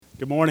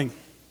Good morning.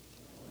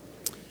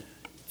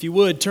 If you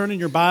would, turn in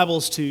your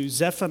Bibles to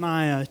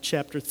Zephaniah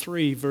chapter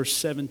 3, verse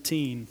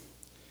 17.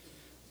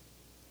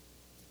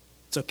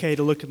 It's okay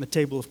to look in the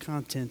table of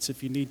contents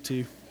if you need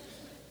to.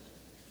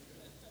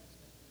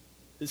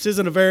 This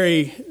isn't a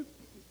very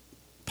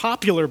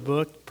popular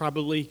book,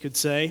 probably you could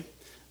say,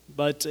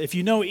 but if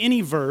you know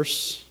any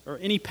verse or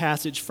any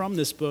passage from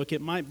this book, it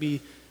might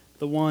be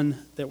the one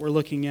that we're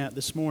looking at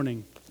this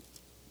morning.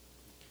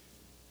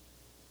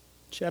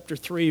 Chapter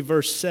 3,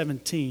 verse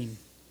 17.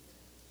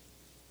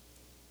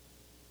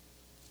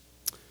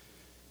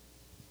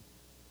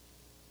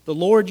 The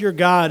Lord your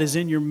God is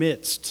in your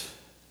midst,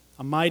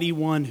 a mighty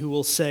one who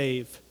will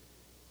save.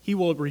 He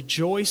will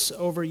rejoice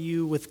over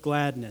you with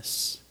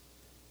gladness.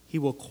 He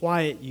will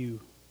quiet you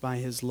by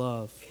his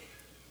love.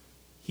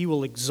 He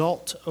will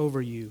exult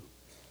over you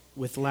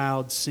with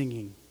loud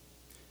singing.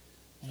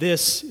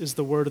 This is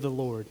the word of the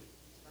Lord.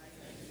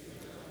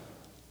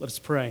 Let us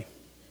pray.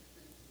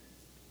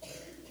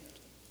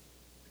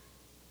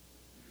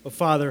 Oh,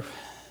 Father,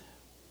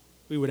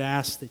 we would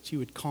ask that you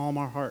would calm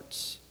our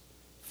hearts,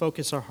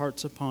 focus our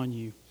hearts upon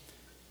you.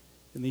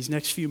 In these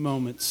next few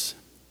moments,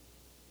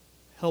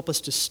 help us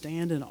to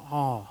stand in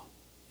awe,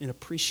 in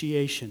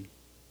appreciation,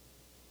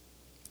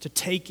 to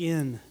take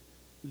in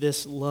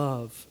this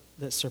love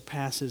that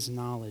surpasses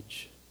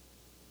knowledge.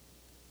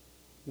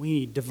 We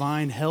need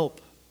divine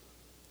help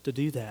to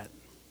do that.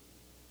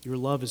 Your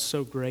love is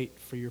so great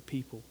for your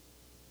people.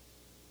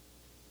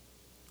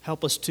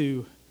 Help us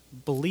to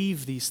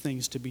believe these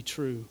things to be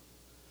true,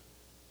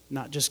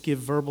 not just give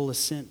verbal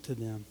assent to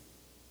them,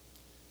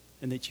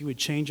 and that you would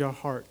change our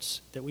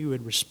hearts, that we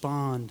would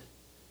respond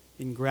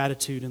in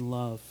gratitude and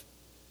love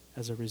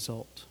as a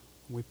result.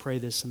 We pray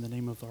this in the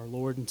name of our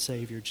Lord and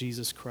Savior,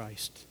 Jesus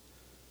Christ.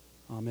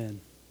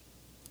 Amen.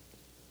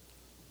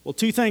 Well,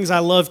 two things I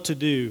love to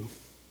do,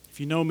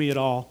 if you know me at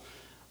all,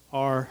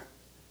 are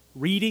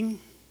reading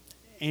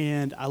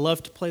and I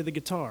love to play the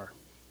guitar.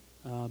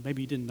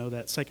 Maybe you didn't know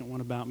that second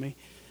one about me.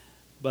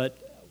 But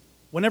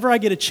whenever I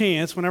get a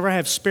chance, whenever I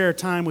have spare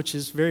time, which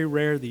is very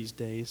rare these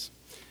days,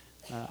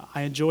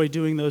 I enjoy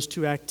doing those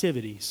two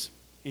activities.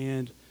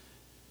 And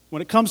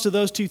when it comes to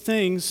those two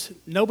things,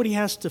 nobody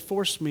has to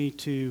force me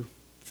to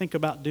think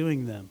about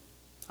doing them.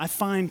 I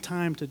find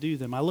time to do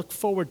them. I look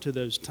forward to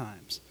those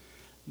times.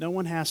 No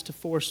one has to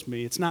force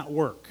me. It's not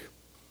work.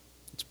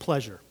 It's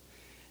pleasure.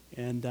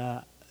 And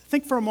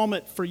think for a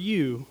moment for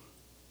you,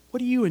 what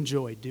do you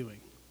enjoy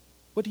doing?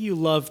 What do you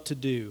love to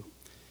do?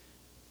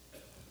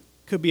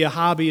 Could be a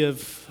hobby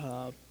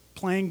of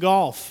playing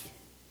golf,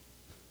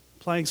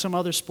 playing some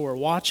other sport,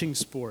 watching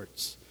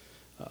sports,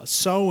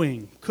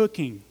 sewing,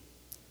 cooking.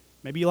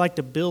 Maybe you like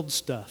to build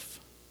stuff.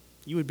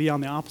 You would be on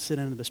the opposite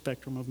end of the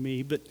spectrum of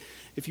me, but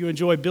if you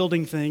enjoy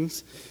building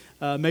things,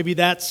 maybe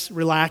that's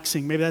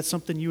relaxing. Maybe that's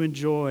something you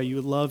enjoy, you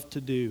would love to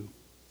do.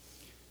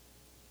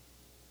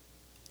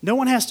 No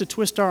one has to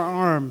twist our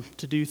arm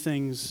to do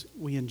things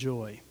we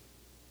enjoy.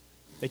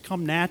 They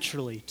come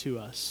naturally to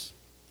us.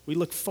 We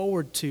look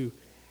forward to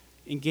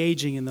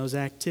engaging in those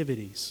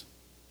activities.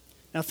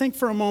 Now think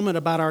for a moment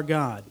about our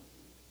God.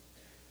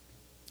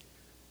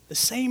 The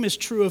same is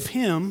true of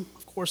him,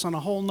 of course, on a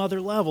whole nother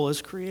level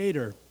as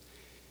creator.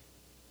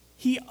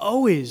 He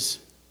always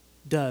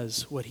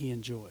does what he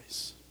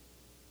enjoys.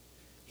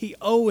 He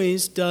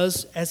always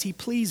does as he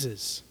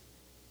pleases,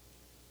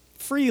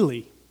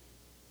 freely,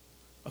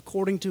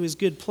 according to his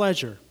good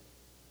pleasure.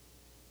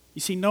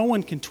 You see, no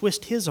one can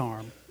twist his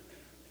arm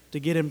to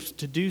get him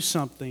to do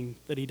something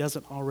that he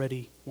doesn't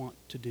already want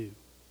to do.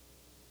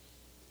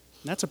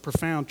 And that's a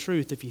profound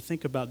truth if you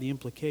think about the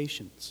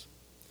implications.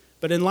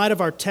 But in light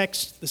of our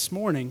text this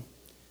morning,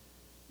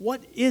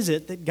 what is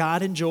it that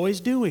God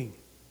enjoys doing?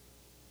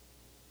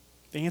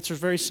 The answer is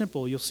very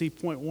simple. You'll see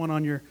point 1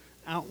 on your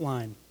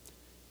outline.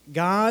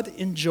 God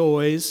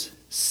enjoys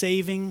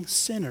saving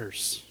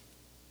sinners.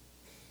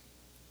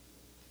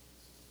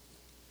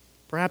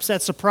 Perhaps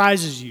that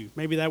surprises you.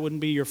 Maybe that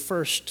wouldn't be your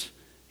first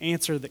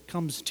answer that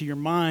comes to your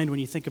mind when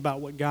you think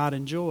about what God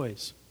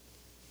enjoys.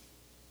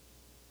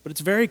 But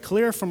it's very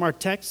clear from our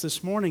text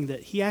this morning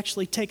that he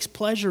actually takes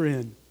pleasure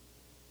in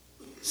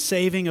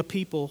saving a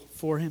people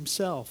for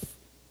himself.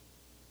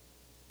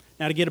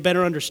 Now, to get a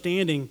better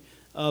understanding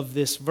of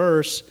this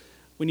verse,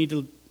 we need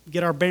to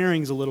get our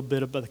bearings a little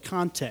bit about the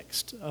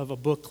context of a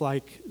book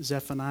like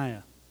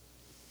Zephaniah.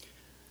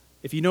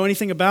 If you know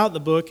anything about the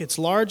book, it's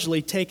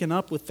largely taken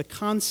up with the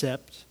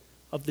concept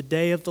of the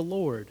day of the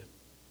Lord.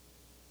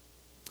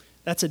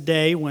 That's a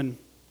day when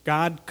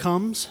God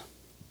comes,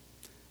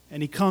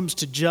 and he comes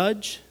to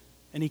judge,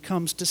 and he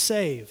comes to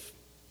save.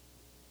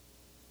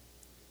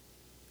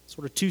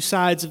 Sort of two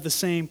sides of the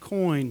same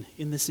coin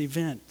in this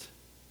event.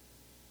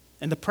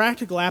 And the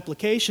practical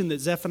application that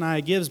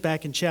Zephaniah gives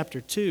back in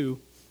chapter 2,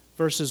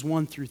 verses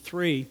 1 through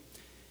 3,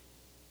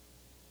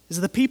 is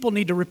that the people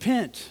need to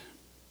repent.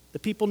 The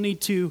people need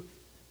to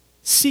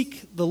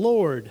seek the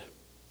Lord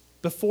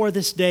before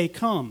this day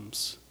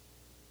comes.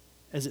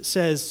 As it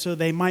says, so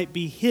they might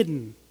be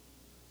hidden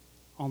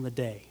on the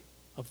day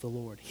of the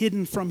Lord,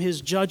 hidden from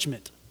his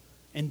judgment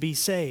and be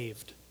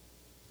saved.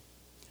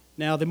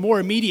 Now, the more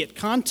immediate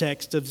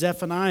context of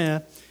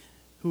Zephaniah,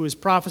 who is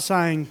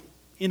prophesying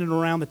in and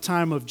around the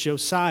time of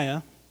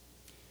Josiah,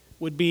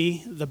 would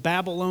be the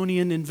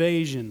Babylonian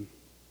invasion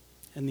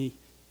and the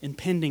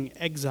impending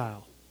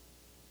exile.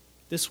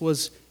 This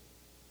was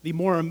the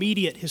more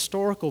immediate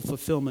historical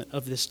fulfillment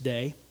of this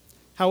day.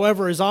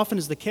 However, as often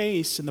is the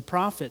case in the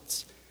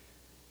prophets,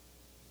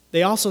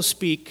 they also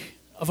speak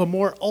of a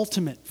more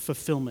ultimate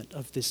fulfillment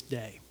of this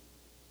day,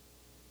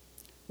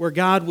 where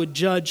God would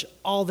judge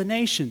all the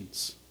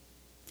nations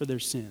for their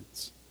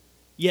sins,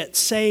 yet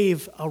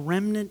save a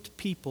remnant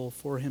people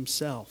for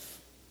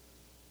himself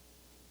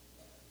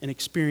and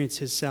experience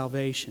his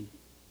salvation.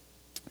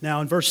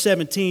 Now, in verse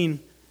 17,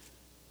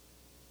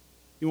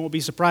 you won't be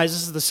surprised,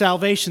 this is the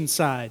salvation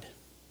side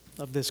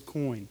of this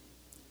coin,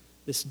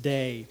 this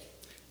day.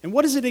 And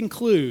what does it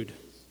include?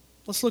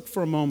 Let's look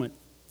for a moment.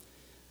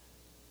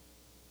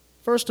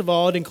 First of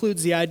all, it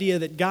includes the idea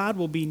that God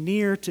will be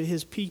near to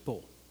his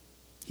people.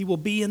 He will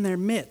be in their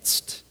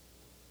midst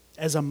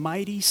as a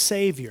mighty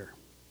Savior.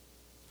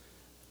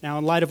 Now,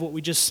 in light of what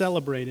we just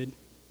celebrated,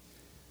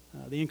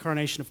 the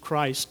incarnation of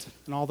Christ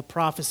and all the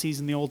prophecies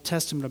in the Old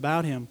Testament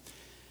about him,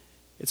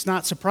 it's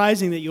not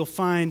surprising that you'll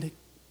find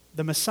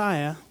the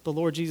Messiah, the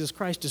Lord Jesus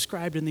Christ,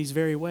 described in these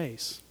very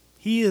ways.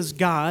 He is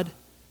God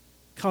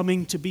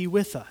coming to be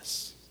with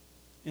us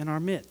in our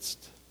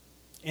midst.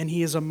 And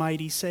he is a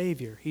mighty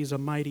Savior. He is a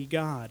mighty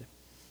God.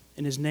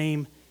 And his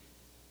name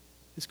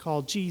is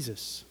called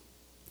Jesus,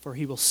 for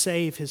he will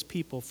save his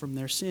people from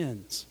their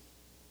sins.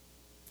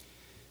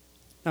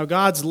 Now,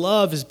 God's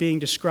love is being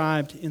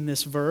described in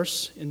this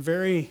verse in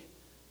very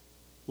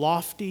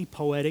lofty,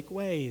 poetic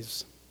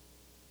ways.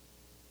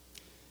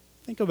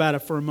 Think about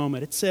it for a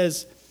moment. It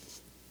says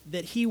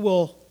that he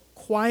will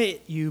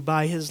quiet you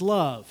by his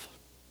love.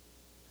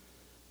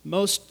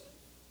 Most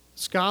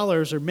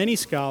scholars, or many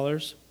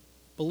scholars,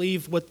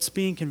 believe what's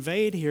being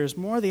conveyed here is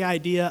more the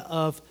idea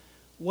of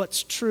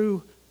what's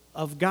true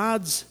of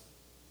God's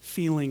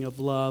feeling of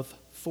love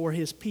for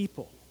his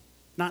people.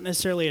 Not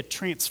necessarily a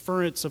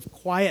transference of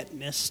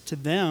quietness to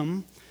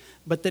them,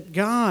 but that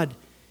God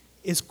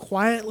is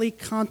quietly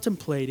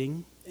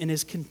contemplating and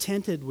is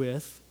contented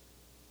with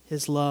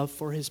his love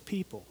for his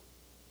people.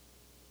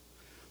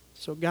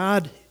 So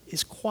God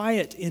is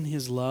quiet in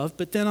his love,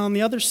 but then on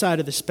the other side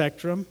of the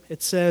spectrum,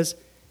 it says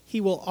he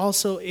will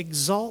also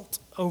exult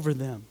over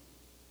them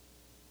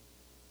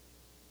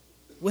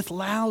with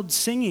loud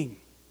singing.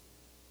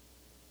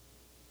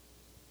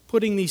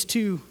 Putting these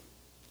two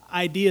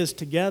ideas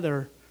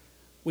together,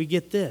 we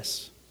get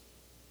this.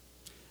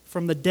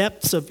 From the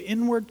depths of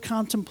inward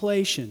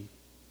contemplation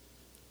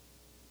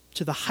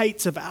to the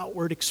heights of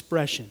outward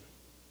expression,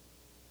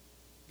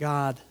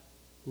 God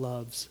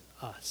loves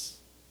us.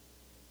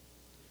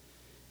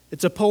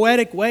 It's a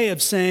poetic way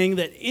of saying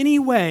that any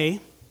way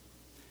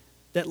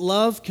that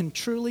love can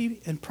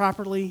truly and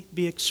properly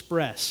be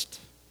expressed,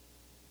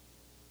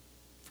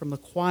 from the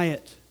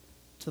quiet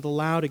to the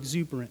loud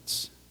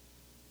exuberance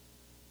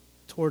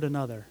toward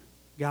another,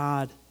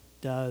 God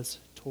does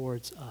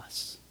towards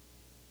us.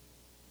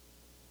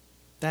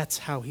 That's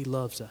how he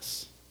loves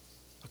us,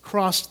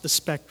 across the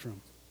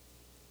spectrum.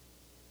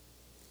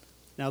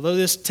 Now, though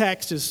this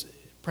text is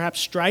perhaps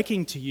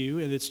striking to you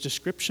in its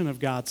description of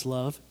God's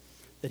love,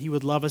 that he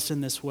would love us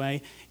in this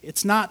way,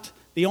 it's not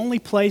the only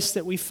place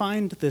that we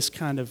find this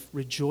kind of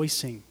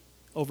rejoicing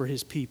over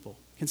his people.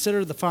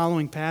 Consider the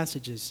following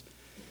passages.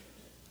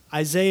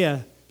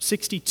 Isaiah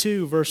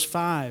 62, verse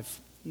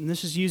 5, and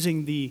this is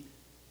using the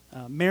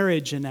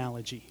marriage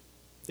analogy,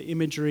 the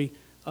imagery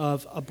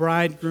of a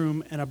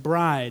bridegroom and a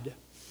bride.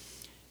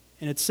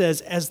 And it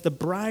says, "As the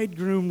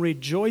bridegroom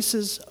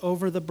rejoices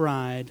over the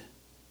bride,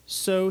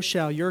 so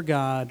shall your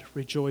God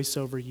rejoice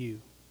over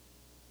you."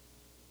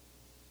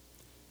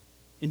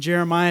 In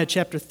Jeremiah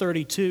chapter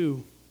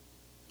 32,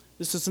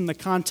 this is in the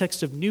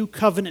context of new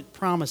covenant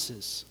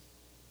promises.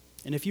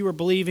 And if you are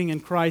believing in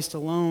Christ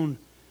alone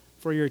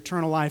for your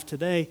eternal life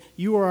today,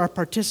 you are a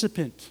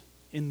participant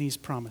in these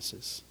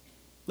promises.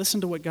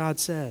 Listen to what God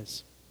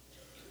says.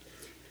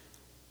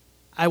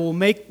 "I will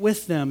make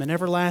with them an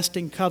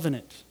everlasting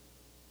covenant,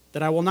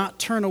 that I will not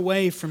turn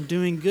away from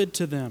doing good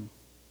to them.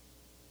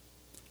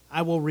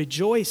 I will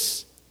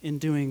rejoice in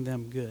doing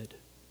them good,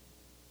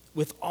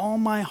 with all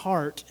my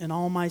heart and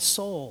all my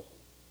soul."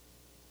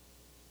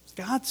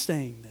 God's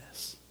saying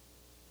this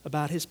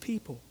about his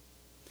people.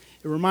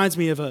 It reminds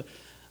me of a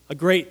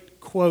great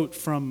quote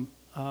from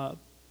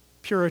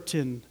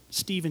Puritan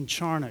Stephen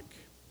Charnock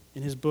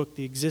in his book,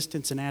 The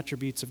Existence and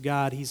Attributes of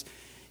God.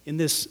 In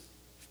this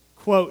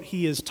quote,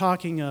 he is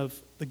talking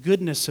of the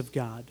goodness of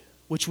God,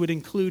 which would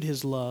include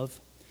his love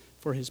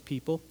for his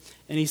people.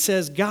 And he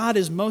says, God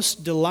is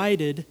most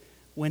delighted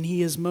when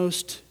he is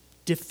most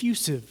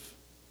diffusive.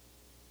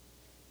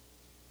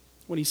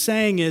 What he's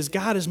saying is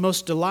God is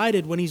most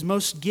delighted when he's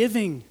most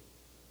giving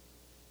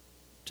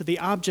to the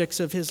objects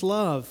of his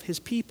love, his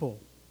people.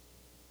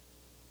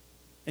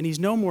 And he's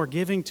no more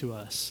giving to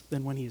us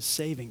than when he is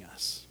saving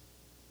us.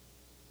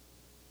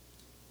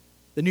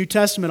 The New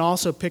Testament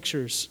also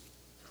pictures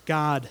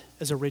God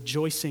as a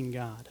rejoicing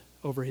God,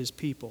 over his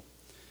people.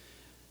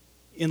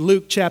 In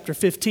Luke chapter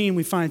 15,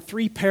 we find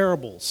 3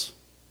 parables.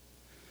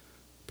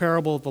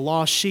 Parable of the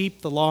lost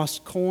sheep, the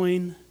lost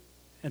coin,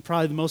 and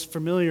probably the most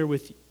familiar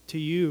to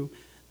you,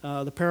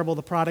 the parable of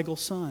the prodigal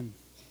son.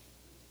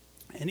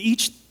 In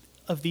each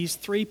of these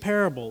 3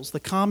 parables, the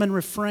common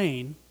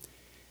refrain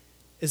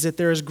is that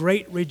there is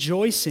great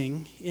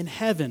rejoicing in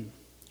heaven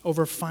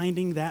over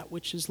finding that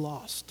which is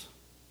lost.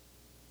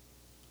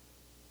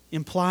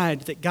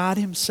 Implied that God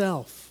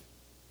himself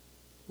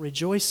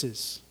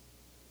rejoices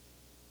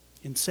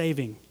in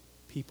saving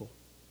people.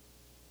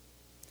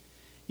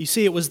 You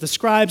see, it was the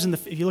scribes,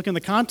 if you look in the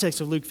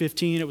context of Luke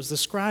 15, it was the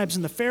scribes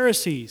and the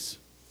Pharisees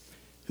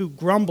who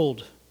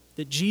grumbled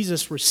that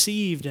Jesus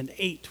received and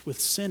ate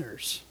with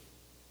sinners.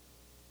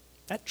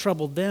 That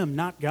troubled them,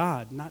 not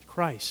God, not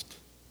Christ.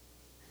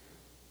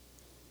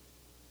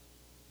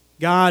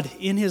 God,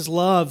 in his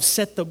love,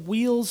 set the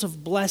wheels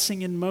of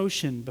blessing in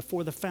motion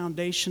before the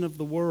foundation of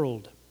the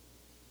world.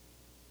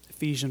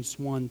 Ephesians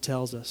 1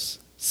 tells us,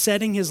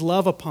 setting his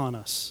love upon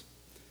us.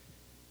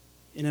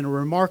 And in a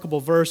remarkable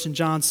verse in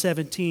John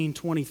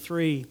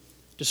 17:23,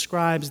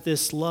 describes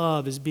this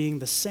love as being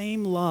the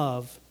same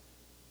love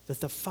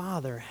that the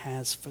Father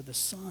has for the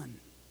Son.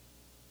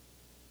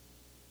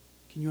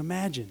 Can you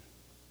imagine?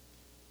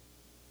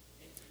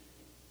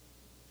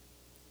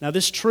 Now,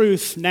 this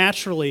truth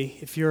naturally,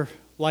 if you're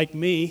like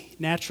me,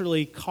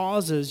 naturally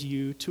causes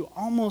you to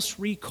almost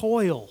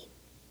recoil.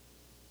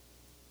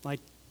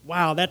 Like,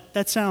 wow,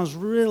 that sounds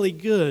really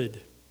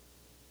good.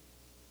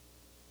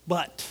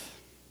 But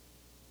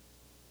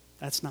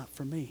that's not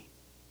for me.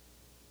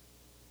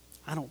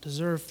 I don't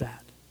deserve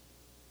that.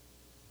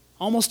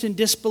 Almost in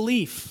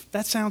disbelief.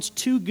 That sounds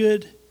too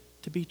good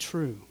to be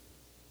true.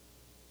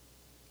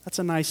 That's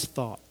a nice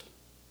thought.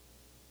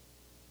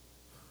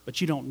 But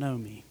you don't know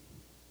me.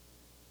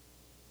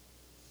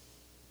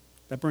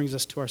 That brings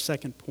us to our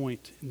second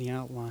point in the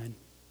outline.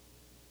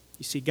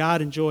 You see,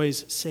 God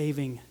enjoys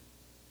saving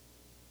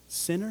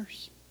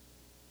sinners.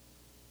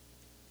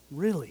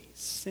 Really,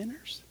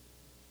 sinners?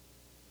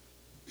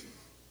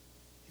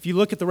 If you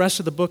look at the rest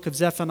of the book of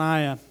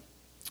Zephaniah,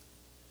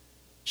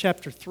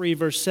 chapter 3,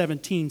 verse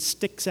 17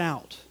 sticks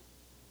out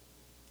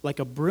like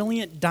a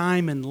brilliant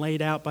diamond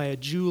laid out by a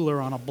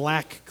jeweler on a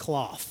black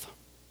cloth.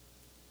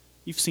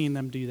 You've seen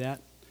them do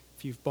that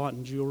if you've bought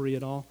in jewelry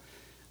at all.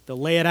 They'll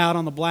lay it out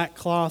on the black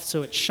cloth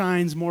so it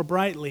shines more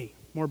brightly,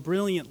 more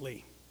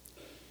brilliantly.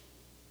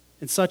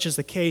 And such is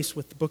the case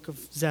with the book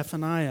of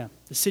Zephaniah.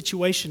 The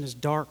situation is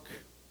dark.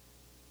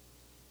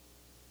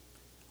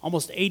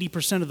 Almost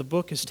 80% of the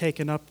book is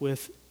taken up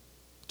with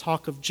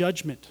talk of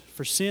judgment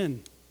for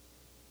sin.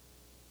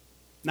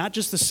 Not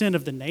just the sin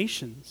of the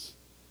nations,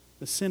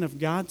 the sin of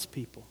God's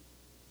people.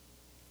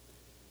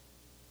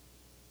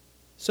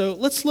 So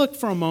let's look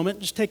for a moment,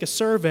 just take a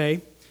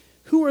survey.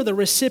 Who are the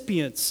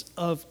recipients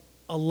of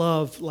a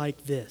love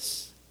like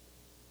this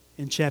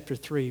in chapter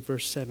 3,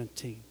 verse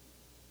 17?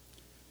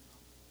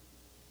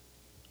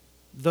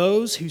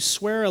 Those who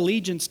swear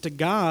allegiance to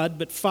God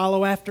but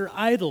follow after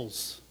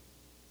idols.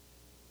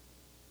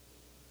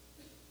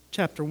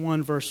 Chapter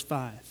 1, verse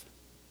 5.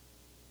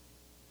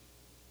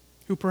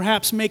 Who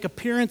perhaps make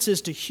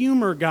appearances to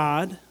humor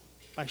God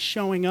by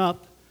showing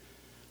up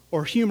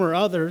or humor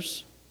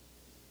others,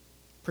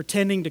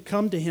 pretending to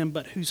come to him,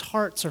 but whose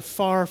hearts are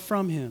far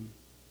from him.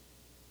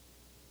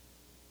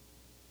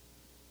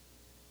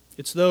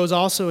 It's those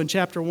also in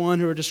chapter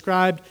 1 who are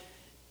described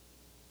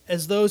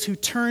as those who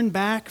turn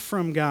back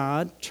from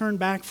God, turn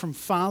back from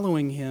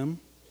following him,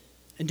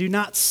 and do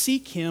not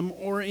seek him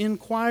or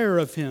inquire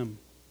of him.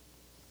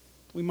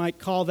 We might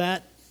call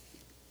that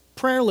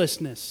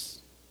prayerlessness.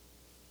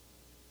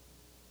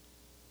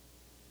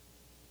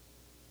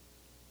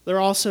 They're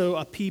also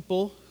a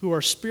people who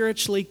are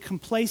spiritually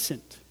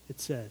complacent, it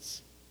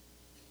says,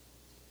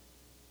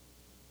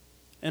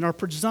 and are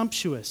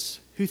presumptuous,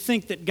 who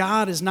think that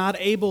God is not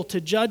able to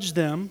judge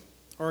them,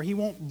 or he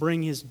won't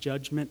bring his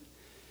judgment,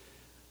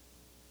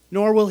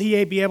 nor will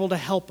he be able to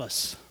help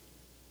us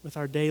with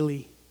our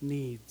daily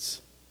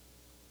needs.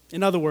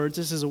 In other words,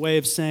 this is a way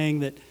of saying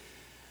that,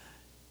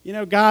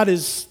 God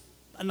is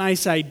a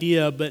nice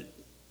idea, but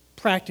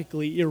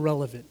practically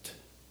irrelevant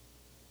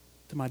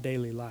to my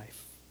daily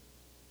life.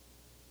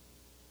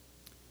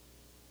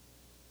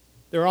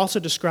 They're also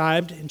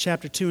described in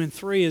chapter 2 and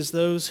 3 as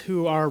those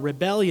who are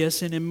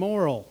rebellious and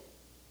immoral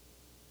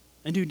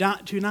and do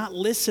not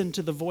listen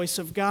to the voice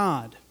of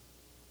God.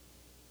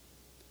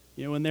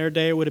 In their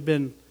day it would have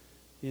been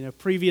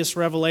previous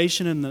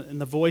revelation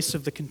and the voice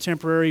of the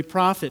contemporary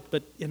prophet,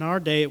 but in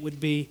our day it would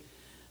be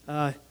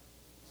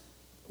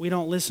we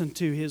don't listen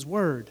to his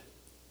word.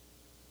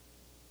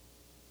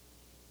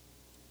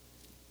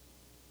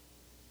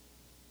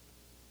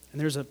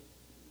 And there's an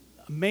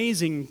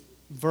amazing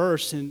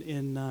verse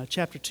in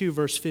chapter 2,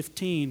 verse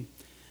 15,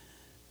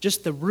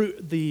 just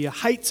the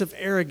heights of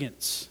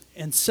arrogance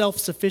and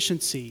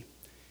self-sufficiency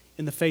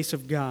in the face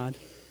of God,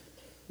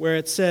 where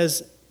it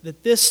says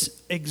that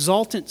this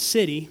exultant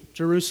city,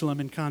 Jerusalem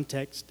in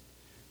context,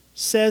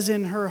 says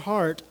in her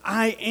heart,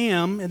 I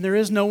am, and there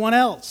is no one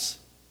else.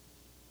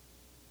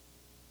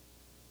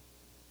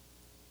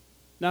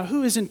 Now,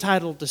 who is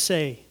entitled to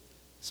say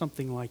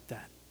something like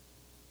that?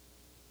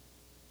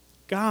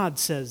 God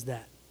says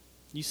that.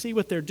 You see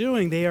what they're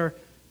doing? They are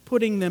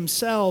putting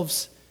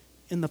themselves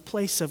in the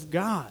place of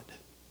God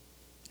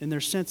in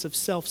their sense of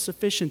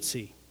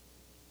self-sufficiency.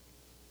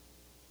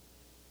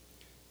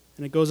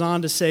 And it goes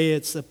on to say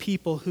it's the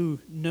people who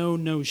know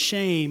no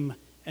shame,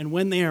 and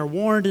when they are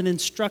warned and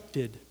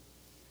instructed,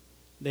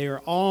 they are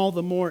all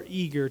the more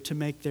eager to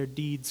make their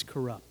deeds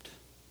corrupt.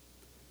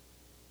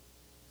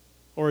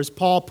 Or as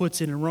Paul puts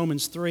it in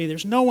Romans 3,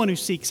 there's no one who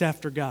seeks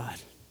after God.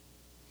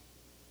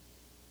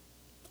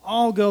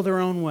 All go their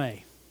own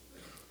way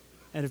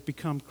and have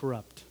become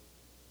corrupt.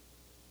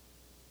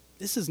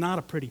 This is not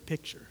a pretty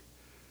picture.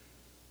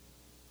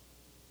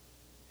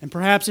 And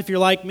perhaps if you're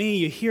like me,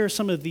 you hear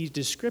some of these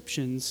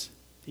descriptions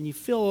and you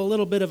feel a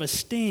little bit of a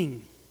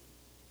sting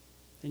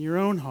in your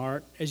own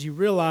heart as you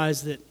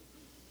realize that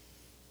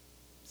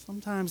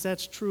sometimes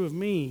that's true of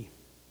me.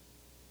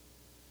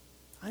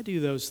 I do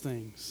those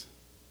things.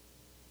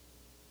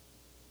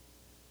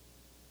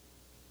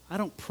 I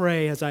don't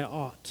pray as I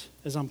ought,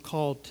 as I'm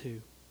called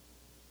to.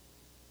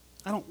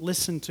 I don't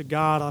listen to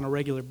God on a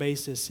regular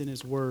basis in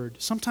His Word.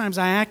 Sometimes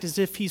I act as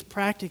if He's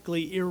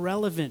practically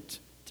irrelevant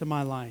to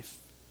my life.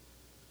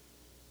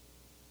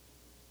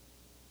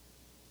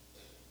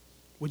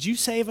 Would you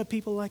save a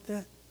people like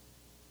that?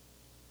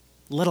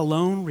 Let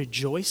alone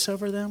rejoice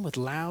over them with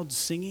loud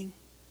singing?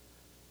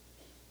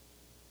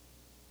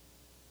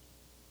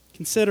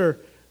 Consider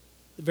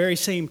the very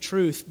same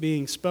truth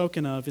being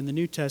spoken of in the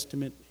New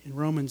Testament in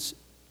Romans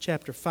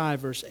chapter 5,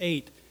 verse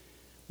 8,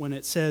 when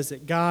it says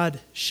that God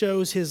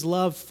shows His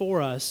love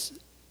for us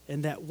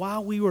and that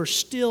while we were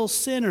still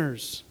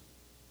sinners,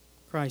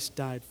 Christ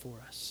died for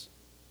us.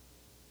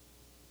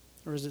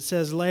 Or as it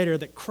says later,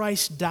 that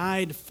Christ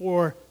died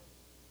for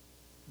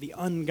the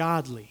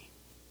ungodly,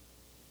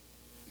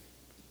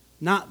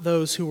 not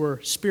those who were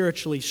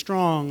spiritually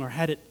strong or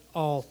had it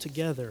all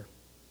together.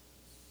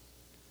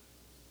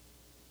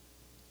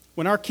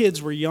 When our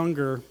kids were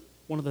younger,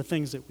 one of the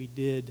things that we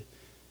did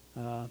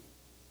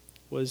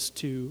was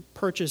to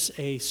purchase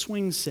a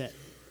swing set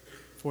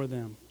for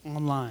them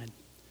online.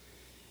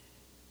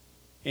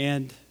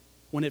 And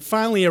when it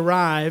finally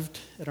arrived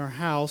at our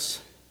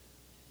house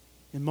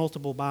in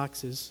multiple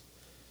boxes,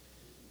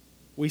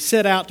 we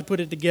set out to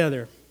put it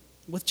together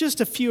with just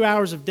a few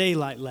hours of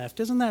daylight left.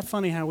 Isn't that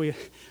funny how we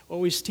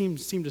always seem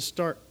to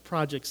start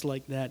projects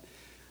like that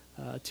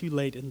too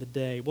late in the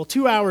day? Well,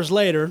 2 hours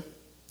later,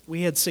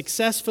 we had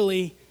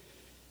successfully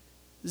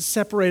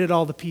separated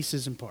all the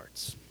pieces and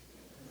parts.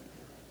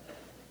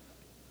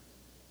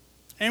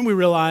 And we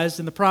realized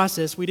in the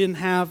process we didn't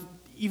have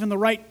even the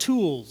right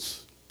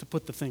tools to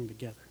put the thing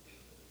together.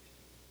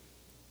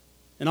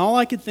 And all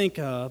I could think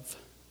of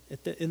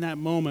in that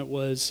moment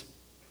was,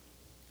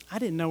 I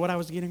didn't know what I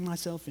was getting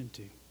myself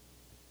into.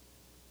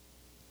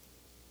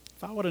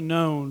 If I would have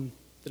known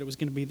that it was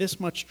going to be this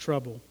much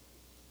trouble,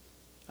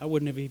 I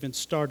wouldn't have even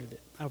started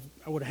it.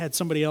 I would have had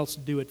somebody else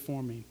do it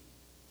for me.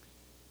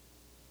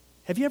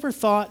 Have you ever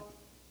thought,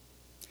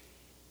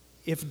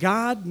 if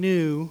God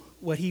knew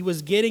what He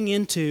was getting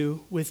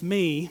into with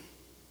me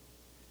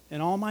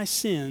and all my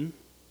sin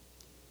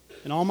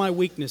and all my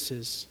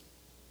weaknesses,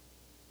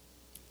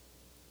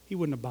 He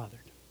wouldn't have bothered?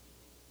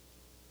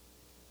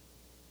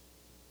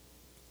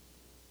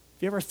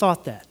 Have you ever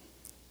thought that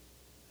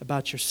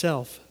about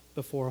yourself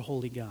before a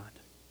holy God?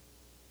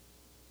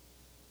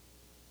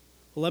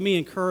 Well, let me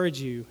encourage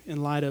you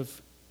in light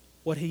of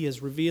what He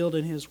has revealed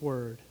in His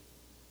Word.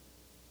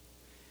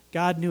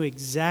 God knew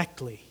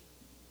exactly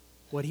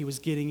what He was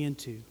getting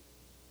into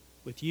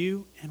with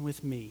you and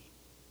with me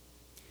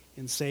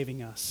in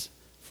saving us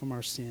from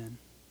our sin.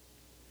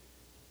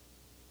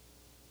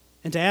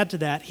 And to add to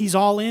that, He's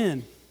all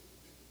in.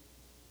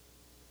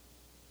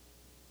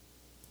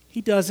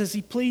 He does as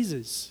He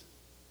pleases.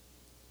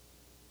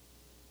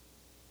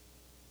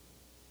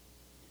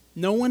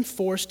 No one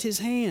forced His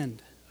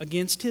hand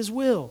against His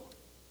will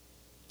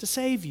to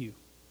save you.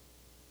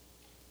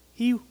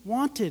 He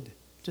wanted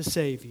to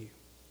save you.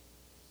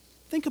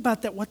 Think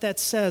about that, what that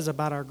says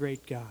about our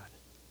great God.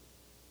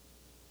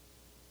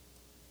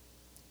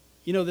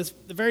 You know,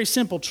 the very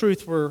simple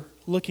truth we're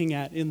looking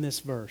at in this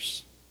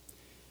verse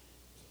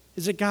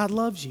is that God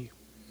loves you.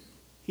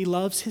 He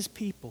loves His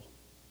people.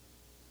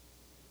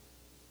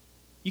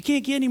 You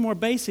can't get any more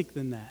basic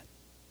than that.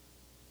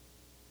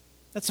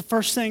 That's the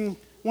first thing,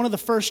 one of the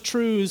first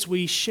truths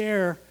we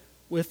share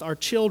with our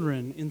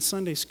children in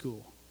Sunday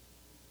school.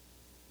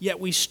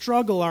 Yet we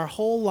struggle our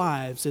whole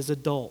lives as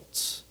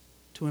adults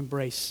to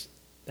embrace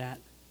that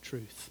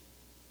truth.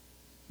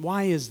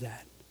 Why is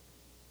that?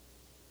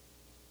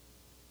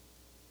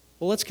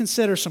 Well, let's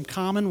consider some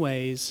common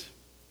ways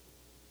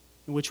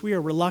in which we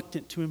are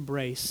reluctant to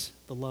embrace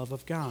the love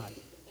of God.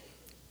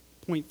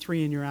 Point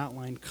 3 in your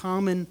outline,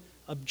 common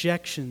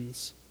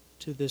objections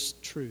to this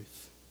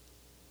truth.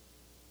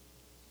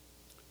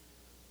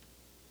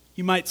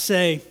 You might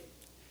say,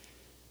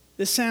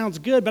 this sounds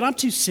good, but I'm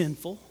too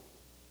sinful.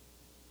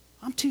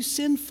 I'm too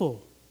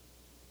sinful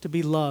to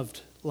be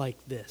loved like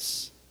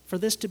this. for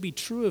this to be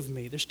true of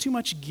me. There's too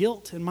much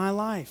guilt in my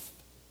life.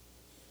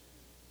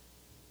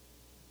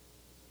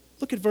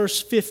 Look at verse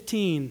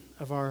 15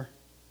 of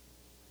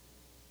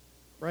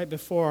right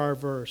before our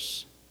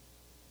verse.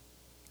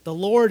 The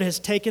Lord has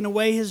taken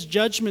away his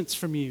judgments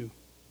from you.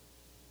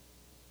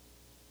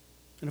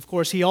 And of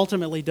course, he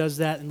ultimately does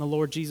that in the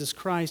Lord Jesus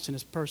Christ and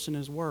his person,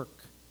 his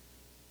work.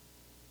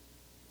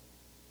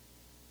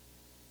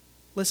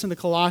 Listen to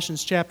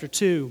Colossians chapter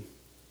 2,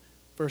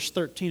 verse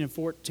 13 and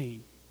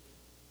 14.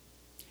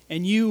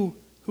 And you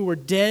who were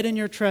dead in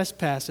your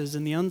trespasses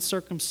and the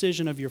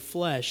uncircumcision of your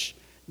flesh,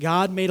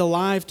 God made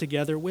alive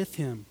together with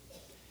him,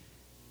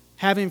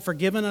 having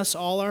forgiven us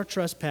all our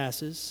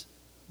trespasses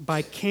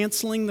by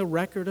canceling the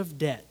record of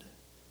debt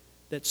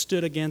that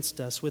stood against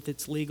us with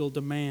its legal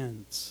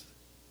demands.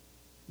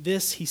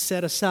 This he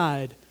set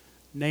aside,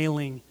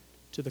 nailing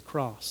to the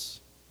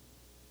cross.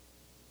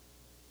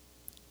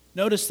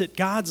 Notice that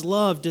God's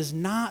love does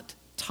not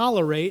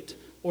tolerate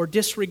or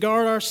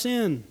disregard our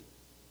sin,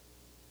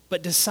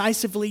 but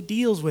decisively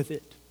deals with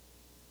it.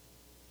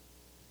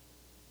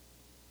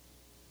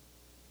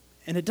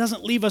 And it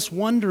doesn't leave us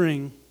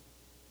wondering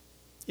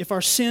if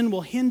our sin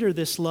will hinder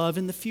this love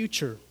in the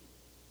future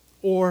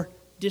or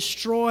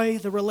destroy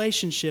the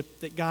relationship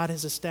that God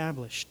has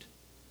established.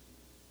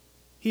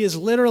 He has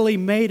literally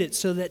made it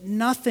so that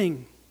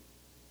nothing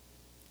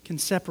can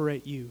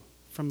separate you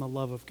from the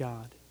love of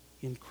God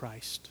in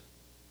Christ.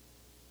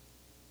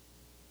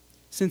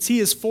 Since he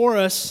is for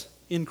us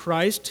in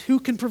Christ, who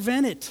can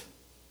prevent it?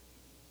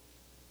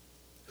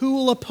 Who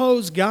will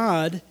oppose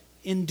God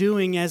in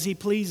doing as he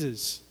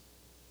pleases?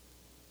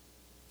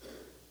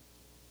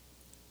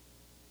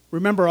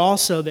 Remember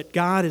also that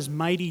God is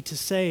mighty to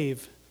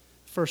save.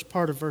 First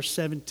part of verse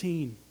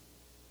 17.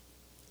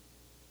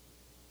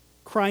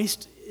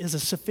 Christ is a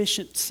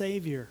sufficient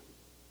Savior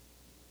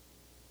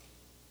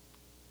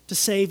to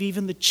save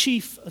even the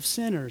chief of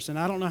sinners. And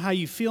I don't know how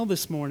you feel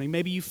this morning.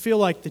 Maybe you feel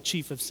like the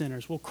chief of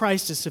sinners. Well,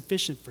 Christ is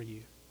sufficient for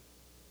you.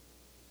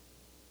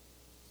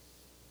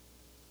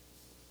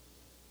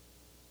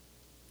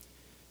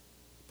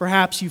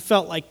 Perhaps you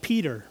felt like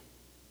Peter.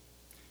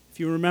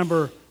 If you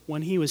remember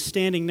when he was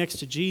standing next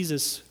to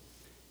Jesus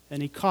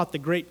and he caught the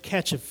great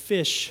catch of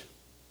fish,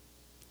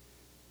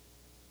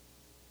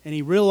 and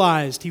he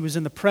realized he was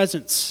in the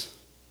presence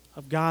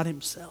of God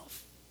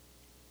himself.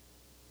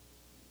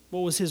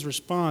 What was his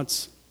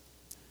response?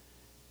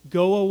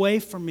 Go away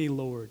from me,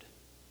 Lord,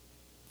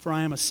 for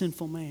I am a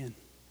sinful man.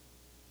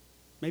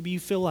 Maybe you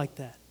feel like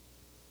that.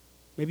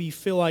 Maybe you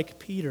feel like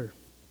Peter.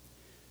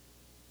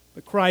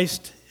 But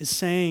Christ is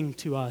saying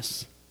to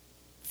us,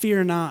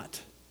 fear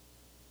not.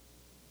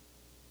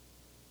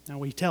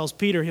 Now he tells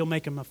Peter he'll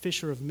make him a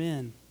fisher of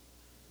men.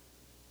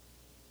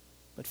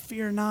 But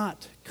fear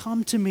not,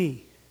 come to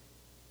me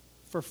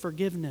for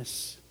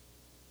forgiveness.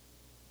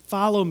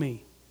 Follow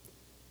me,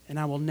 and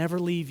I will never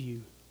leave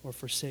you or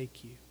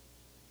forsake you.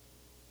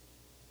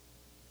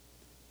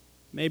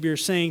 Maybe you're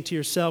saying to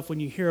yourself when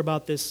you hear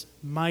about this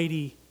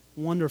mighty,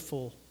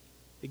 wonderful,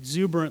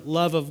 exuberant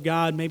love of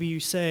God, maybe you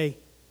say,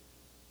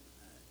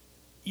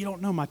 you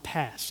don't know my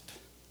past.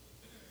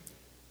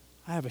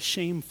 I have a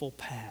shameful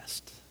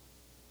past.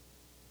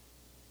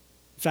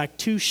 In fact,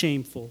 too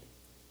shameful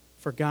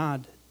for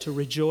God to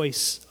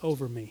rejoice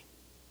over me.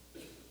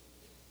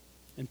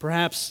 And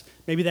perhaps,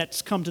 maybe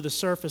that's come to the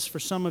surface for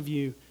some of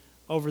you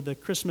over the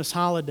Christmas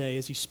holiday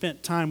as you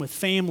spent time with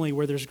family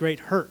where there's great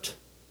hurt.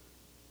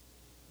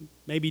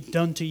 Maybe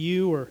done to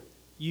you or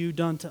you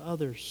done to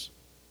others.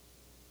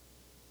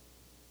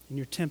 And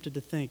you're tempted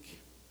to think,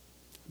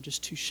 I'm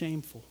just too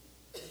shameful.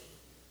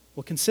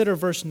 Well, consider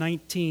verse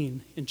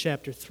 19 in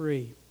chapter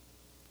 3.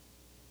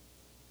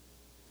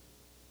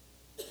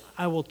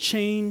 I will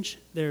change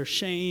their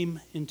shame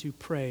into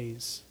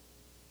praise.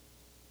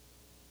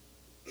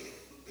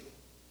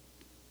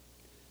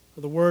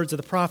 The words of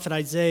the prophet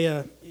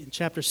Isaiah in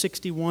chapter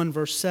 61,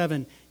 verse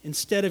 7,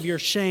 instead of your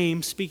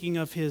shame, speaking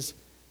of his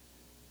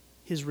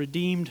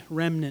redeemed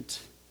remnant,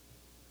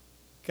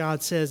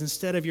 God says,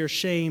 instead of your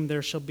shame,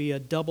 there shall be a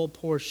double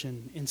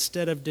portion.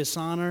 Instead of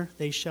dishonor,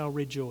 they shall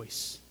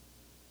rejoice.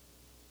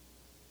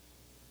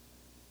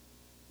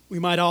 We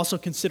might also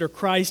consider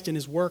Christ and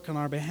his work on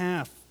our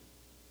behalf.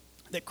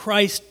 That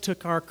Christ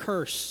took our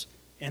curse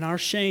and our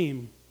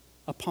shame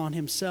upon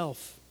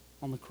himself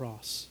on the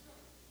cross.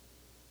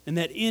 And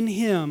that in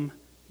him,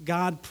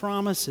 God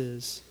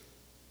promises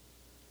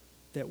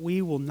that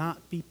we will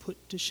not be put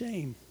to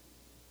shame.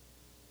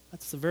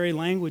 That's the very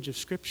language of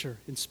Scripture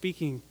in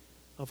speaking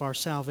of our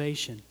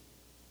salvation.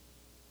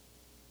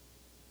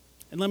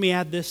 And let me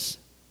add this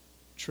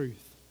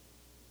truth.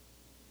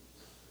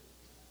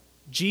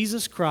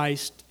 Jesus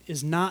Christ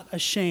is not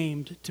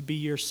ashamed to be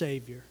your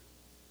Savior.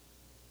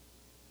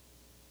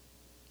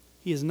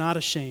 He is not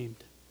ashamed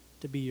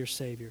to be your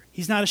Savior.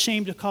 He's not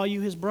ashamed to call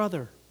you his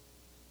brother.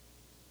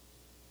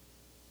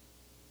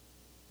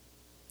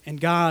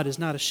 And God is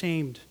not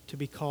ashamed to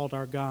be called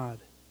our God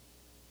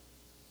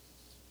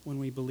when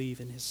we believe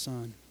in his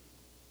Son.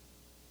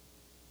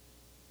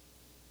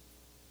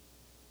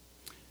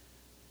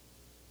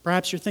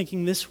 Perhaps you're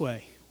thinking this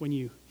way. when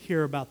you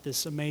hear about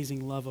this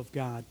amazing love of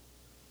God.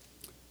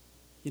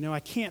 I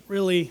can't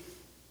really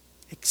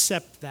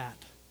accept that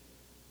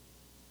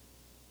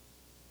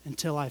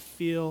until I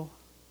feel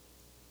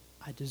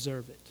I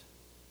deserve it.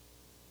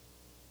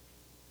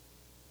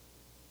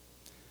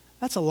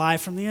 That's a lie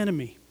from the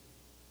enemy.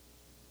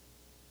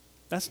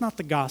 That's not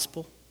the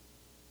gospel.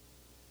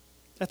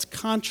 That's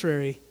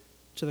contrary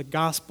to the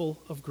gospel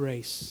of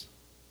grace.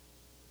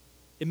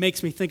 It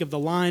makes me think of the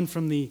line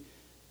from the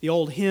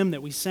old hymn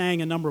that we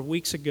sang a number of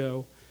weeks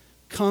ago,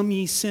 "Come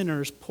ye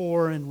sinners,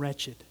 poor and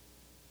wretched."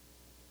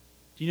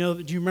 Do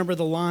you remember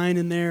the line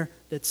in there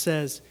that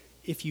says,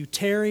 "If you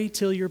tarry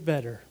till you're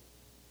better,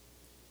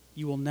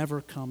 you will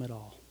never come at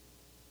all"?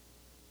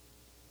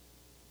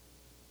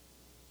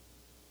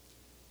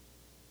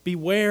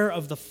 Beware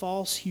of the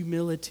false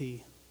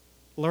humility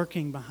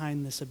lurking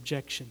behind this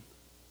objection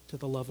to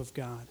the love of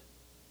God.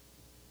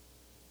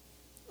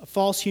 A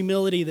false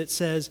humility that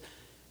says,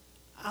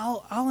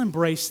 I'll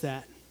embrace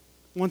that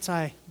once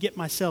I get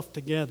myself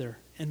together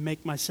and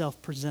make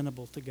myself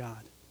presentable to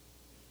God.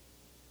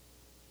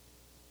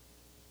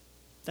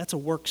 That's a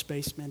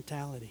works-based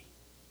mentality.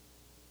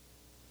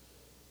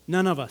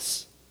 None of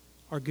us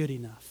are good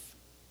enough.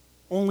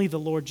 Only the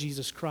Lord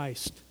Jesus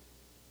Christ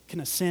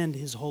can ascend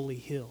his holy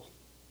hill.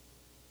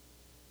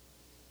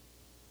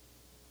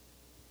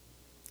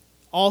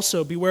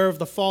 Also, beware of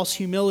the false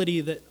humility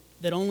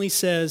that only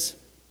says,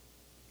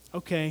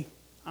 okay,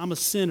 I'm a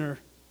sinner.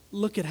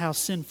 Look at how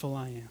sinful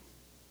I am.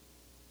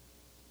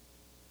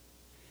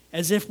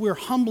 As if we're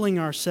humbling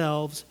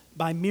ourselves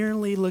by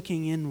merely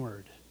looking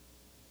inward.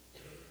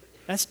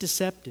 That's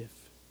deceptive.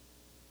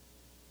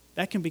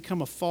 That can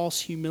become a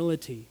false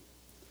humility.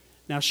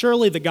 Now,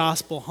 surely the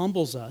gospel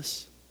humbles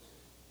us.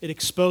 It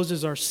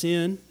exposes our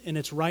sin, and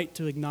it's right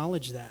to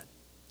acknowledge that.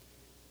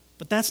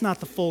 But that's not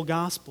the full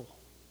gospel.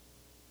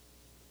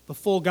 The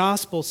full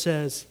gospel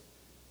says,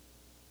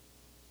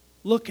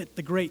 look at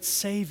the great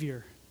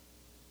Savior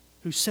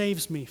who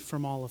saves me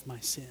from all of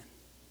my sin.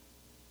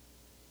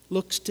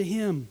 Looks to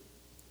him.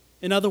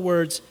 In other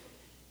words,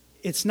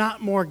 it's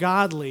not more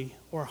godly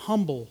or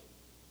humble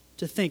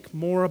to think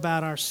more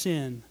about our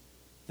sin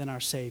than our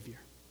Savior.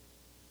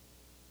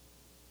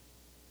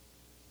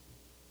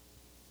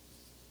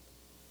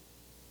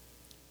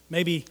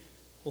 Maybe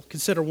we'll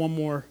consider one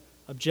more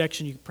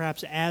objection you could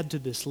perhaps add to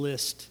this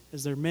list,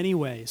 as there are many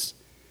ways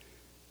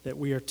that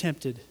we are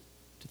tempted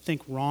to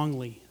think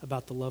wrongly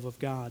about the love of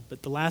God.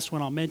 But the last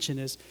one I'll mention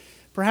is,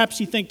 perhaps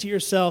you think to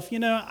yourself,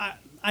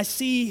 I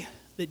see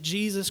that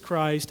Jesus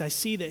Christ, I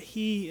see that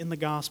he in the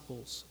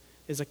Gospels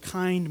is a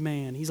kind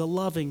man. He's a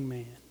loving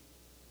man.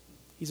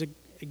 He's an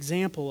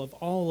example of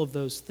all of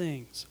those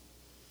things.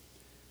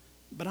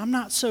 But I'm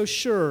not so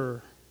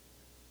sure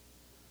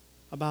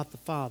about the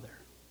Father.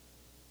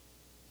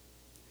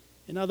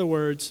 In other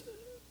words,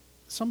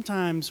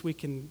 sometimes we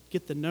can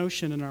get the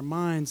notion in our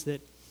minds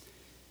that,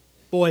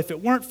 boy, if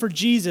it weren't for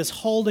Jesus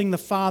holding the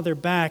Father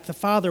back, the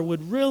Father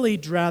would really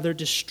rather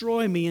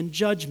destroy me in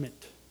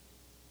judgment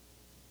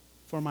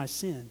for my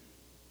sin.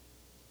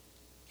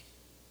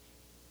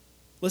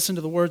 Listen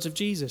to the words of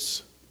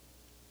Jesus.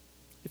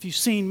 If you've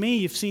seen me,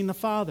 you've seen the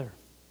Father.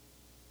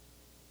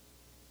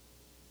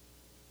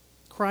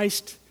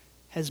 Christ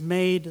has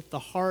made the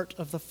heart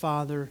of the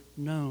Father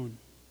known.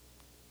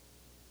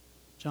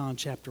 John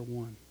chapter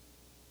 1.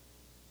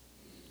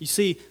 You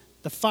see,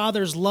 the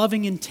Father's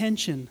loving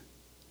intention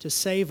to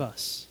save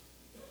us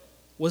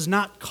was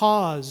not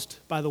caused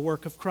by the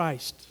work of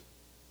Christ.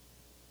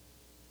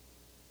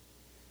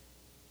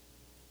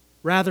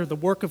 Rather, the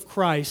work of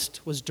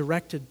Christ was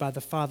directed by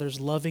the Father's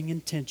loving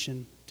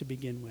intention to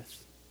begin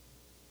with,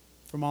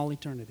 from all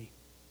eternity.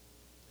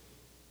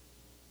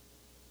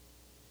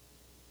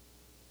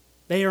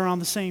 They are on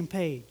the same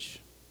page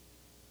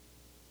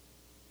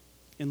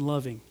in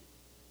loving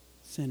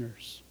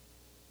sinners.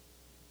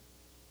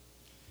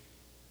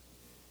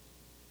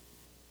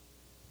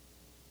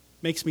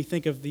 Makes me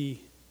think of the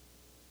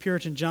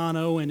Puritan John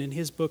Owen in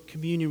his book,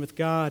 Communion with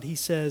God. He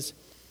says,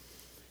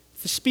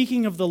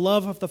 speaking of the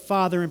love of the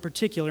Father in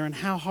particular and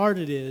how hard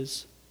it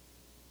is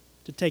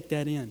to take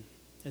that in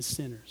as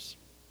sinners.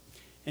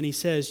 And he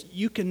says,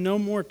 you can no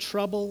more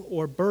trouble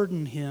or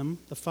burden him,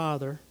 the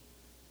Father,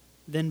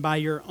 than by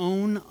your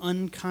own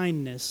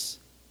unkindness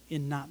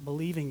in not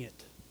believing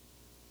it.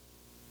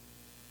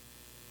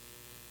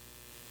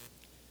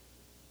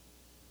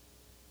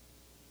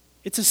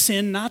 It's a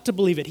sin not to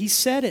believe it. He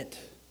said it.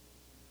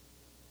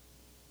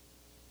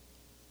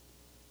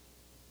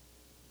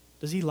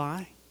 Does he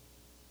lie?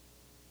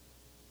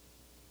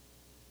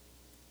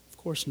 Of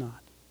course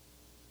not.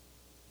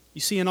 You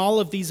see, in all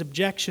of these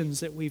objections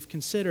that we've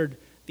considered,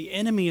 the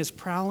enemy is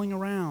prowling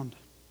around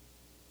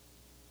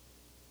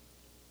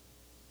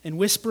and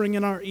whispering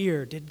in our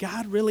ear, did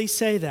God really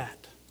say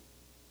that?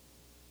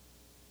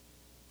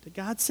 Did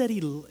God say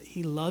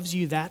he loves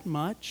you that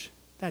much?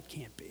 That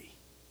can't be.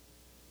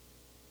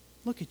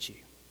 Look at you.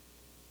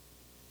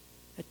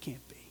 That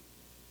can't be.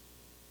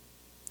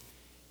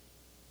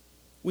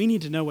 We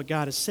need to know what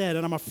God has said,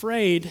 and I'm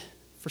afraid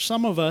for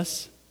some of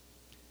us,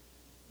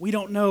 we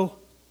don't know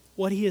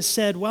what he has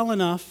said well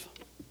enough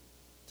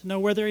to know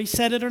whether he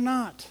said it or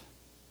not.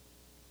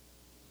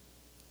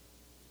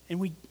 And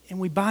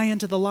we buy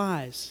into the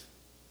lies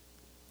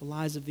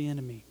of the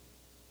enemy.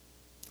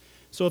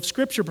 So if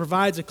Scripture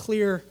provides a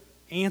clear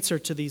answer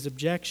to these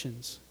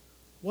objections,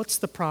 what's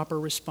the proper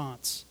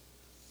response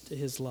to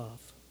his love?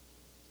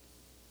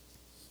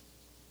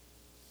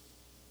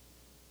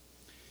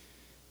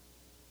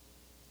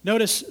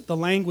 Notice the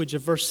language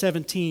of verse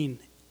 17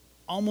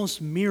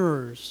 almost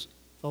mirrors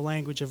the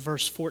language of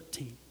verse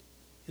 14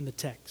 in the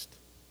text,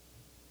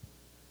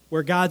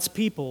 where God's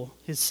people,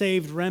 his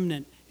saved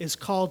remnant, is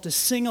called to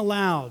sing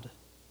aloud,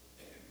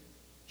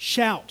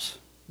 shout,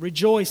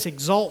 rejoice,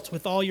 exult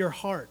with all your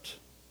heart,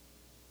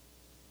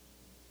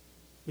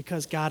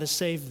 because God has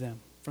saved them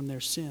from their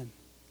sin.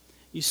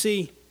 You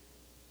see,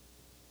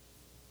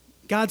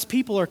 God's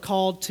people are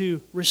called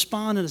to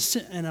respond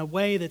in a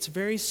way that's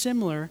very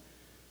similar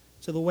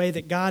to the way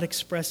that God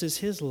expresses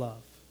his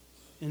love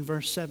in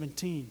verse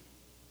 17.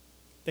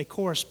 They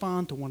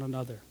correspond to one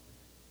another.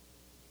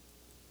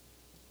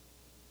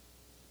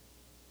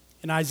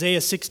 In Isaiah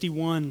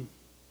 61,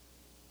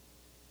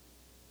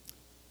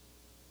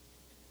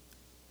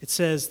 it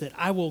says that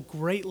I will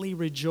greatly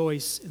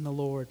rejoice in the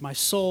Lord. My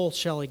soul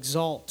shall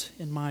exult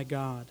in my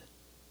God,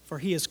 for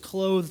he has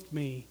clothed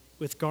me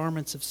with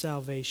garments of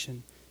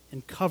salvation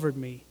and covered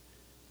me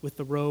with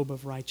the robe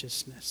of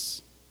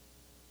righteousness.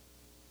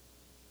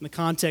 In the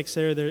context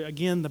there,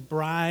 again, the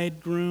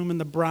bridegroom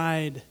and the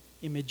bride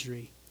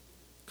imagery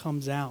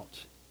comes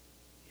out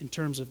in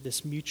terms of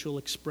this mutual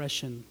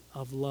expression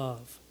of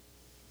love.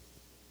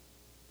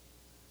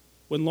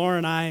 When Laura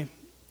and I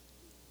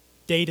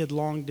dated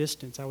long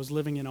distance, I was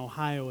living in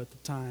Ohio at the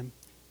time,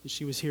 and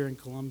she was here in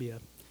Columbia.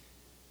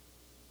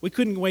 We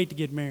couldn't wait to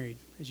get married,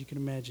 as you can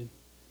imagine,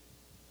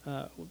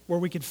 where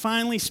we could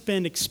finally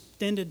spend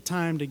extended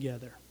time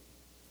together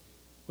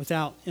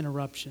without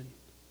interruption.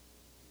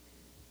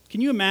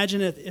 Can you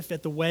imagine if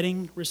at the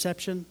wedding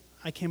reception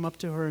I came up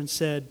to her and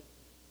said,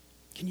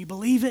 "Can you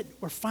believe it?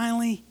 We're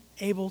finally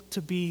able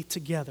to be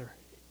together.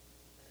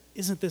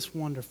 Isn't this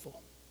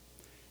wonderful?"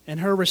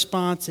 And her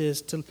response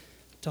is to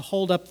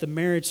hold up the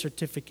marriage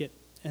certificate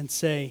and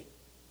say,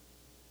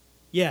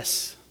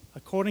 "Yes,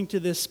 according to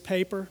this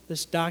paper,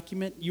 this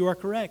document, you are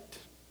correct.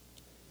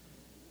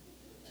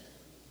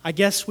 I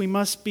guess we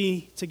must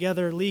be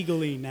together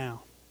legally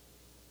now.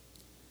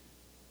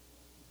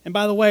 And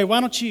by the way,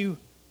 why don't you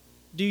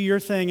do your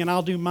thing and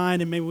I'll do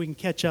mine, and maybe we can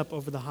catch up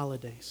over the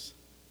holidays."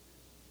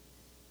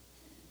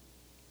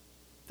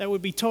 That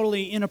would be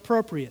totally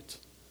inappropriate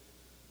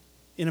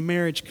in a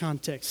marriage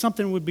context.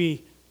 Something would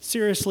be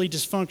seriously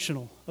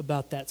dysfunctional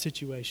about that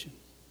situation.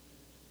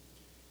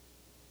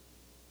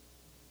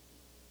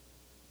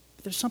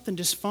 But there's something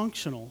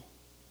dysfunctional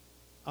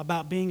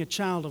about being a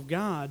child of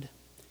God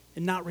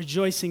and not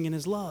rejoicing in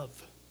his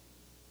love.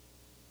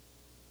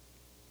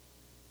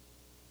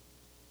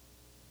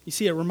 You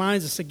see, it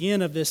reminds us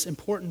again of this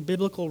important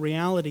biblical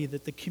reality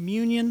that the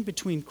communion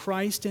between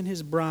Christ and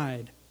his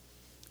bride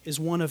is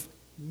one of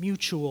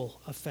mutual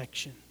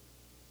affection.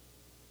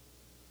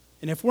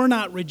 And if we're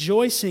not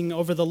rejoicing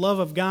over the love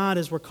of God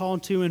as we're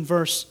called to in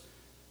verse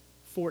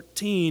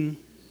 14,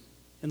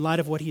 in light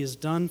of what he has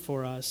done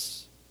for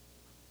us,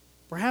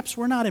 perhaps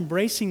we're not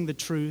embracing the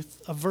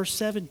truth of verse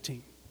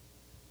 17.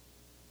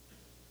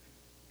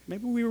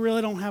 Maybe we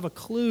really don't have a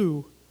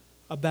clue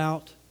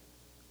about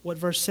what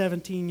verse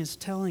 17 is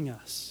telling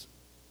us.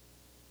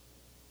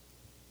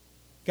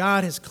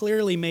 God has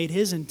clearly made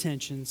his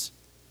intentions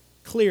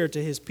clear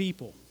to his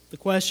people. The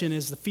question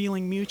is the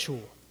feeling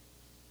mutual?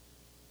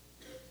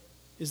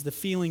 Is the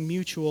feeling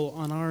mutual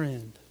on our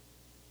end?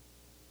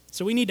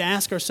 So we need to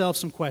ask ourselves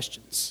some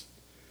questions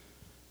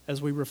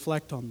as we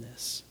reflect on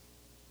this.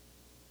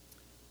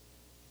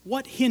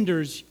 What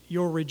hinders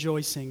your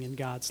rejoicing in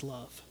God's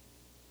love?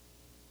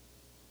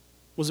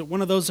 Was it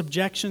one of those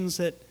objections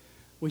that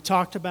we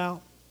talked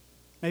about?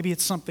 Maybe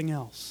it's something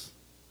else.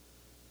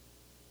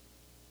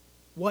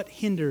 What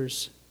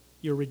hinders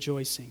your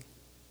rejoicing?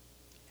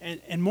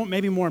 And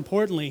maybe more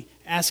importantly,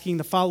 asking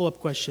the follow-up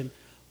question,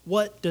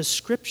 what does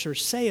Scripture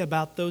say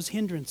about those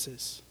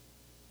hindrances?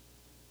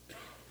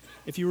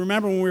 If you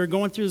remember when we were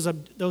going through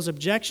those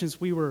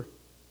objections, we were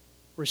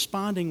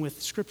responding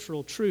with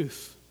scriptural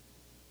truth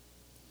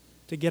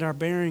to get our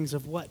bearings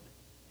of what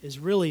is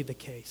really the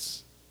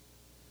case.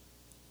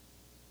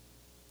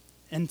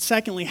 And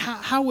secondly,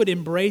 how would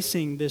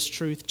embracing this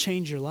truth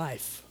change your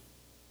life?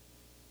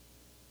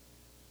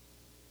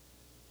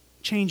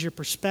 Change your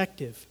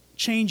perspective.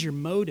 Change your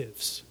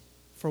motives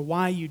for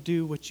why you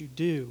do what you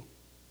do.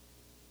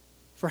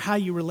 For how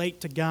you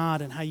relate to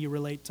God and how you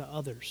relate to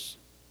others.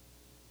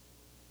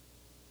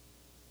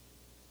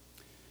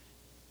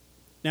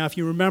 Now, if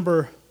you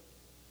remember,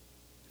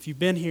 if you've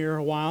been here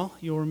a while,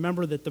 you'll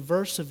remember that the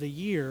verse of the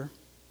year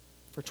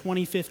for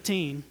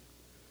 2015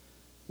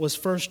 was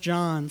 1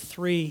 John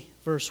 3,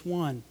 verse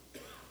 1.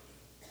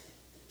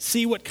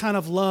 See what kind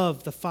of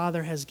love the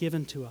Father has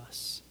given to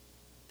us,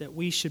 that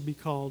we should be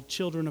called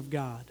children of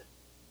God,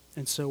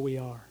 and so we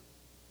are.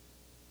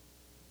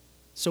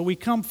 So we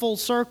come full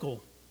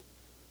circle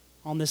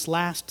on this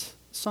last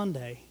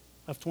Sunday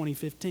of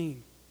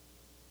 2015.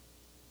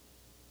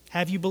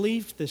 Have you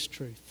believed this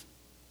truth?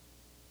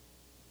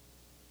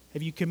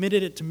 Have you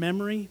committed it to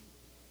memory,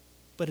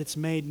 but it's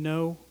made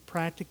no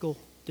practical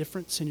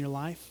difference in your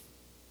life?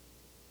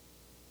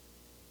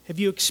 Have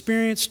you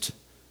experienced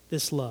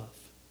this love?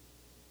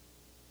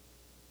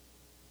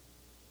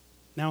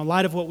 Now, in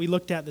light of what we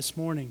looked at this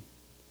morning,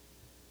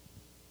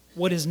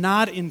 what is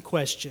not in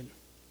question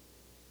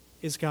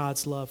is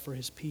God's love for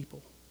His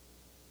people.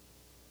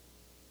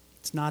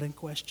 It's not in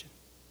question.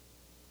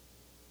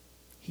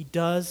 He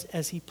does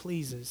as He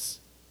pleases.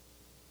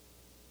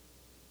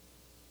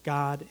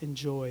 God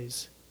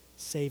enjoys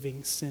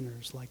saving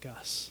sinners like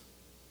us.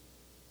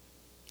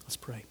 Let's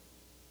pray.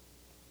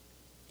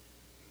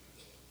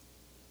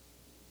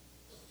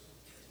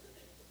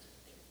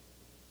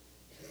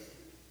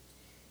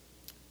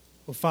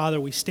 Oh, Father,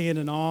 we stand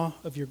in awe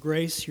of your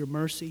grace, your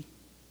mercy.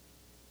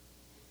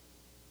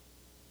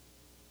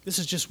 This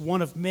is just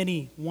one of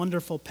many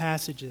wonderful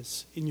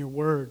passages in your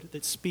word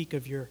that speak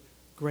of your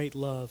great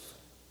love.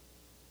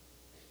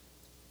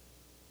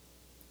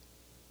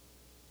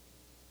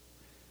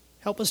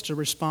 Help us to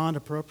respond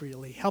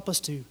appropriately. Help us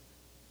to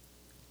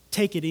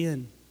take it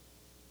in,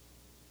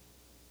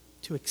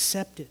 to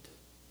accept it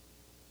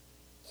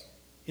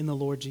in the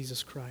Lord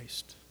Jesus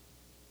Christ,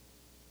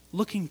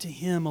 looking to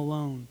Him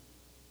alone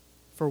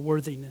for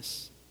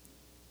worthiness.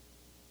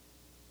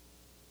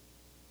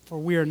 For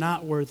we are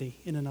not worthy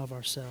in and of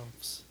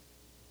ourselves.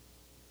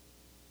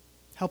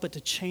 Help it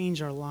to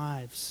change our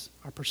lives,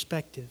 our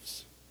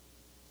perspectives,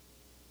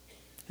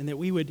 and that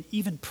we would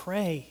even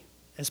pray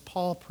as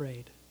Paul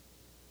prayed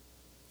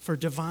for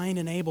divine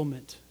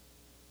enablement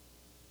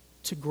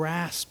to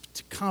grasp,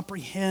 to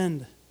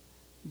comprehend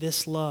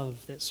this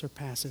love that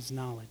surpasses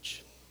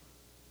knowledge.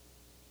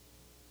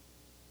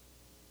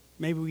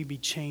 Maybe we be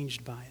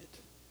changed by it.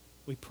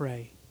 We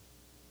pray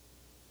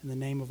in the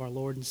name of our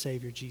Lord and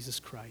Savior, Jesus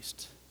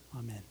Christ.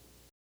 Amen.